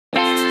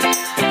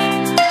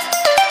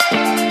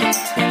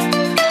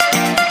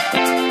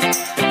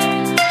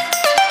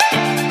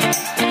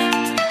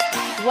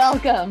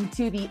Welcome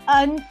to the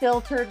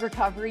Unfiltered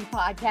Recovery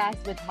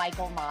Podcast with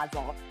Michael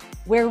Mazel,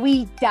 where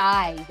we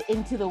dive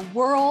into the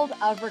world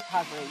of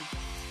recovery.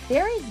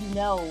 There is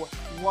no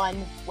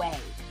one way,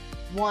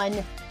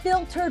 one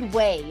filtered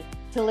way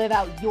to live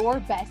out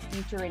your best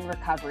future in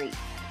recovery.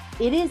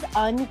 It is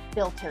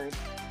unfiltered.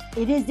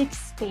 It is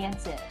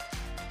expansive.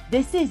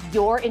 This is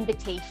your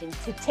invitation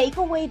to take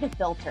away the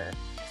filter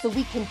so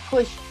we can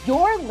push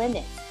your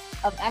limits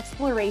of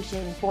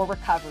exploration for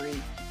recovery.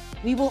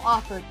 We will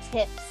offer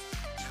tips,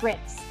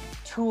 tricks,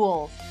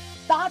 tools,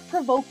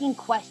 thought-provoking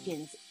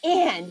questions,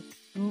 and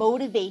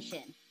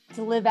motivation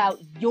to live out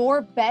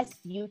your best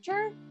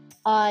future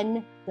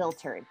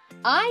unfiltered.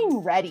 I'm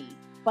ready,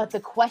 but the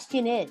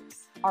question is,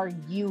 are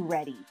you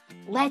ready?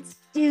 Let's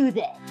do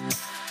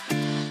this.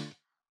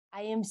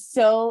 I am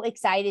so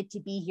excited to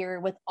be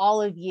here with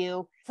all of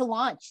you to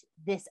launch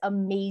this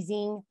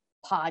amazing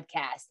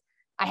podcast.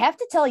 I have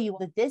to tell you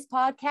that this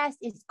podcast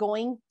is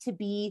going to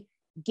be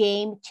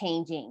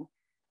game-changing.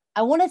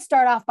 I want to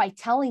start off by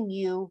telling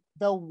you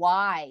the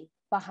why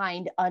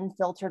behind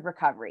Unfiltered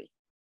Recovery.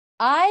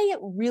 I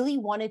really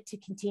wanted to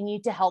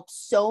continue to help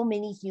so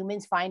many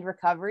humans find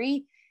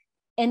recovery.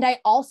 And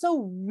I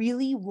also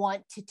really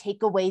want to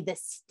take away the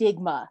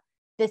stigma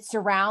that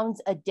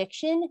surrounds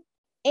addiction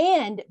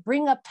and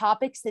bring up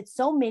topics that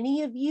so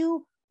many of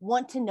you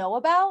want to know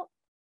about,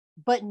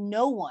 but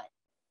no one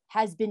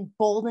has been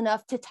bold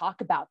enough to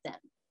talk about them.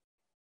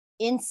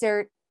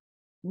 Insert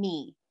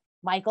me,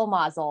 Michael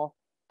Mazel,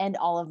 and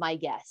all of my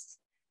guests.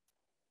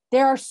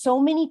 There are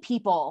so many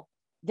people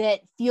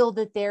that feel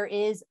that there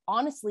is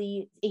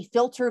honestly a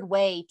filtered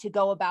way to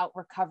go about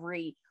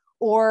recovery,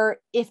 or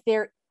if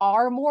there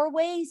are more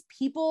ways,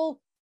 people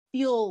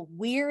feel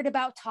weird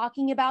about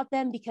talking about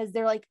them because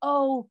they're like,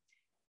 oh,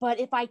 but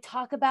if I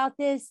talk about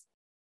this,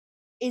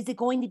 is it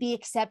going to be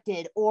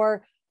accepted?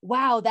 Or,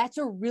 wow, that's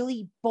a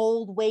really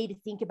bold way to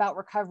think about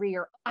recovery.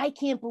 Or I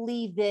can't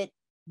believe that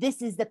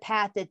this is the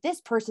path that this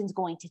person's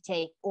going to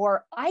take.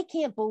 Or I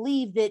can't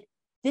believe that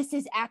this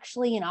is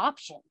actually an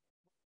option.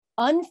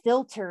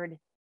 Unfiltered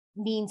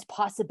means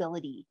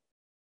possibility.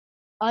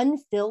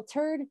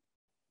 Unfiltered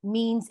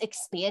means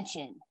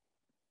expansion.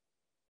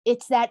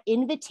 It's that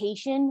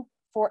invitation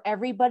for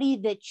everybody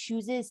that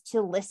chooses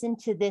to listen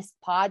to this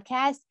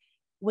podcast.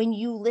 When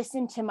you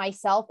listen to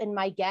myself and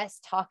my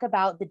guests talk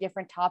about the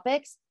different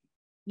topics,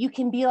 you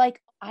can be like,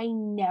 I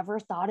never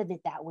thought of it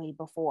that way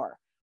before.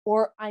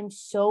 Or I'm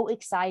so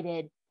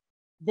excited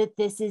that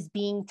this is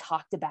being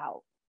talked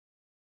about.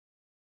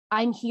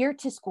 I'm here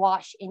to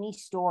squash any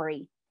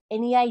story,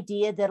 any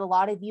idea that a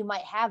lot of you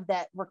might have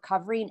that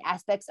recovery and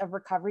aspects of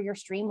recovery are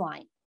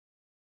streamlined.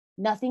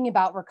 Nothing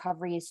about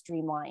recovery is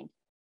streamlined.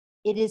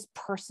 It is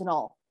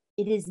personal,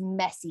 it is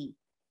messy,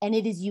 and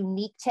it is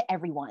unique to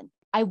everyone.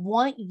 I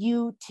want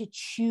you to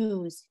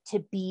choose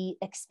to be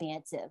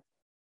expansive.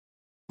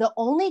 The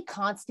only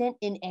constant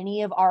in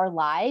any of our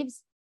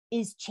lives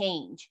is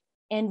change.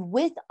 And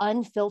with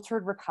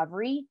Unfiltered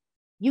Recovery,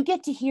 you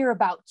get to hear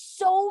about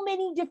so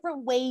many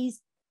different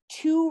ways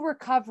to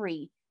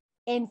recovery,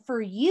 and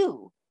for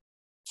you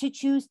to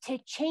choose to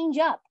change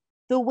up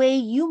the way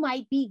you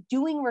might be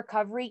doing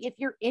recovery if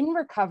you're in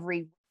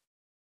recovery.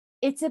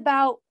 It's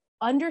about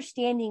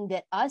understanding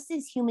that us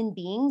as human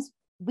beings,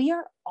 we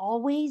are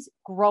always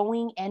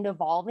growing and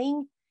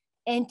evolving,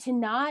 and to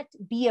not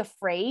be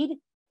afraid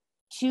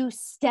to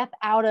step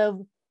out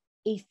of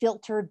a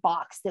filtered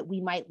box that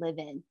we might live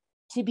in,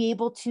 to be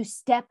able to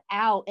step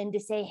out and to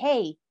say,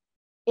 hey,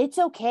 it's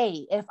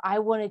okay if I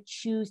want to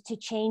choose to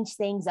change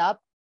things up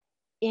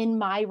in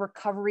my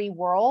recovery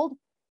world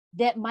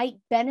that might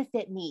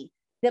benefit me,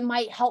 that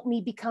might help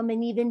me become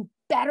an even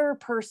better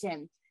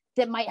person,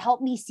 that might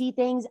help me see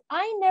things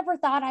I never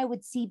thought I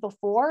would see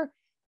before,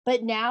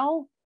 but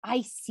now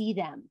I see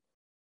them.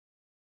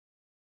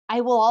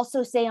 I will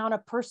also say on a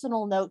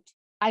personal note,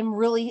 I'm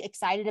really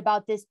excited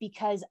about this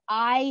because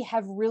I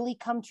have really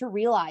come to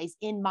realize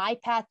in my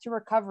path to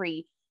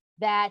recovery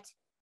that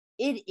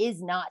it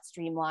is not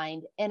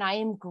streamlined. And I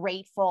am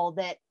grateful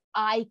that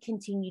I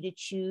continue to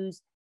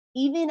choose,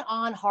 even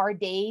on hard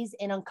days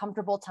and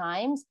uncomfortable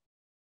times,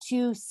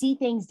 to see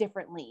things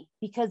differently,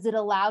 because it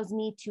allows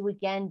me to,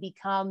 again,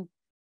 become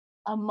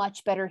a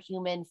much better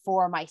human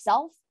for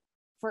myself,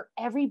 for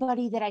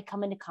everybody that I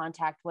come into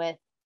contact with,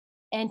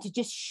 and to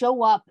just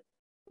show up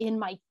in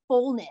my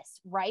fullness,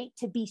 right?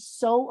 To be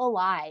so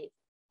alive.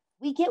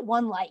 We get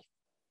one life.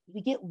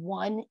 We get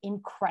one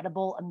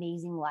incredible,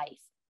 amazing life.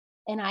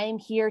 And I am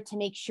here to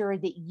make sure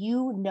that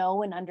you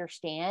know and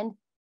understand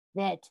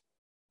that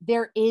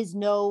there is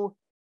no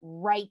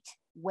right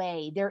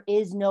way. There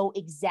is no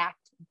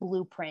exact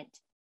blueprint.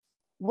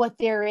 What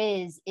there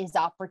is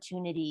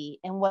opportunity,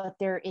 and what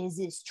there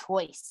is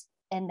choice.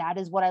 And that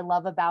is what I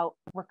love about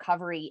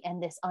recovery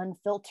and this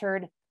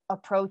unfiltered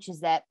approach, is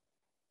that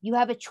you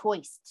have a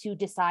choice to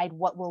decide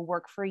what will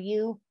work for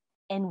you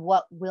and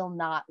what will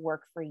not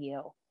work for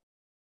you.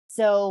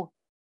 So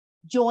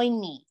join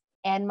me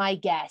and my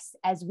guests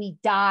as we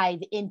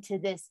dive into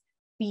this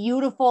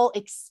beautiful,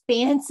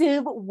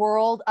 expansive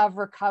world of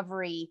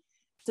recovery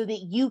so that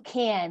you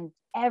can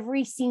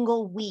every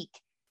single week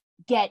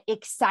get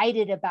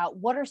excited about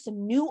what are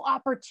some new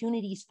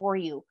opportunities for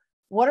you.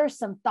 What are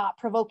some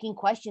thought-provoking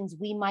questions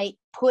we might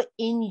put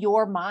in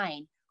your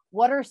mind?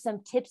 What are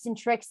some tips and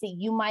tricks that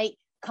you might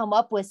come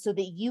up with so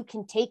that you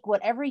can take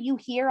whatever you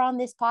hear on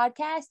this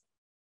podcast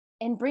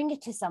and bring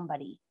it to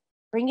somebody,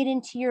 bring it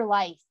into your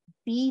life,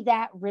 be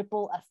that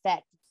ripple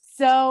effect.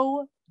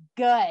 So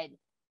good.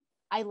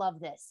 I love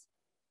this.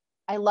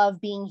 I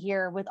love being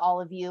here with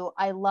all of you.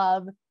 I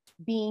love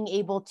being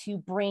able to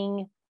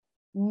bring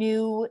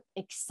new,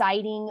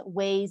 exciting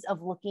ways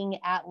of looking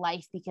at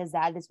life, because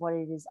that is what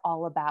it is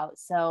all about.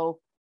 So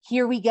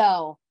here we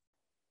go,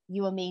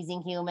 you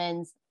amazing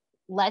humans.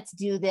 Let's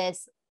do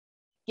this.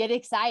 Get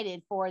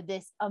excited for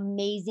this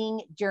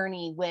amazing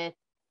journey with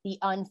the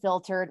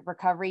Unfiltered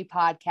Recovery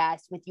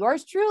Podcast with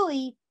yours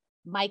truly,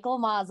 Michael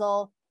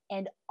Mazel,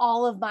 and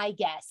all of my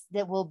guests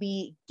that will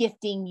be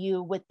gifting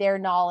you with their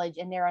knowledge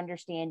and their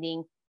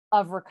understanding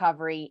of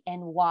recovery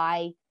and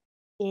why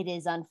it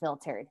is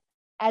unfiltered.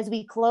 As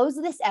we close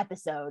this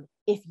episode,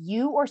 if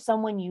you or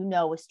someone you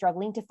know is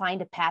struggling to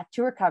find a path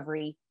to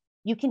recovery,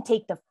 you can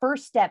take the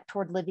first step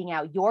toward living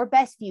out your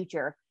best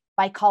future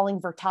by calling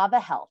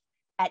Vertava Health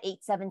at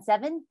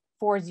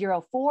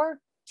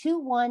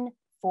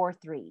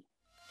 877-404-2143.